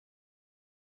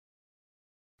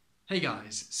Hey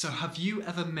guys, so have you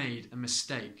ever made a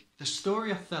mistake? The story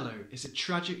Othello is a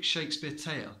tragic Shakespeare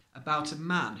tale about a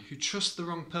man who trusts the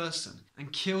wrong person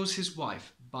and kills his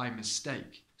wife by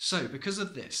mistake. So because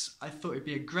of this, I thought it'd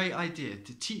be a great idea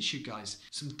to teach you guys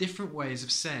some different ways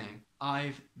of saying,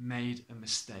 I've made a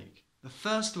mistake. The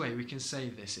first way we can say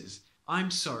this is,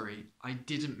 I'm sorry, I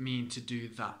didn't mean to do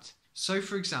that. So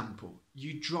for example,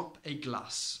 you drop a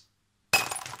glass.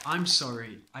 I'm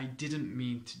sorry, I didn't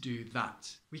mean to do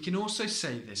that. We can also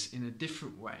say this in a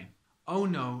different way. Oh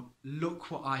no,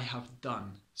 look what I have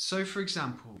done. So for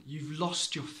example, you've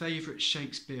lost your favourite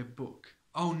Shakespeare book.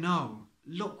 Oh no,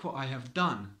 look what I have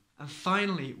done. And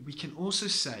finally, we can also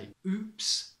say,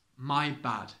 oops, my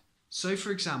bad. So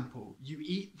for example, you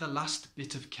eat the last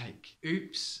bit of cake.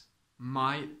 Oops,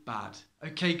 my bad.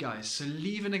 Okay guys, so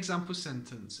leave an example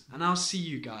sentence and I'll see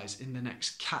you guys in the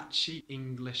next catchy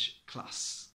English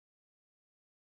class.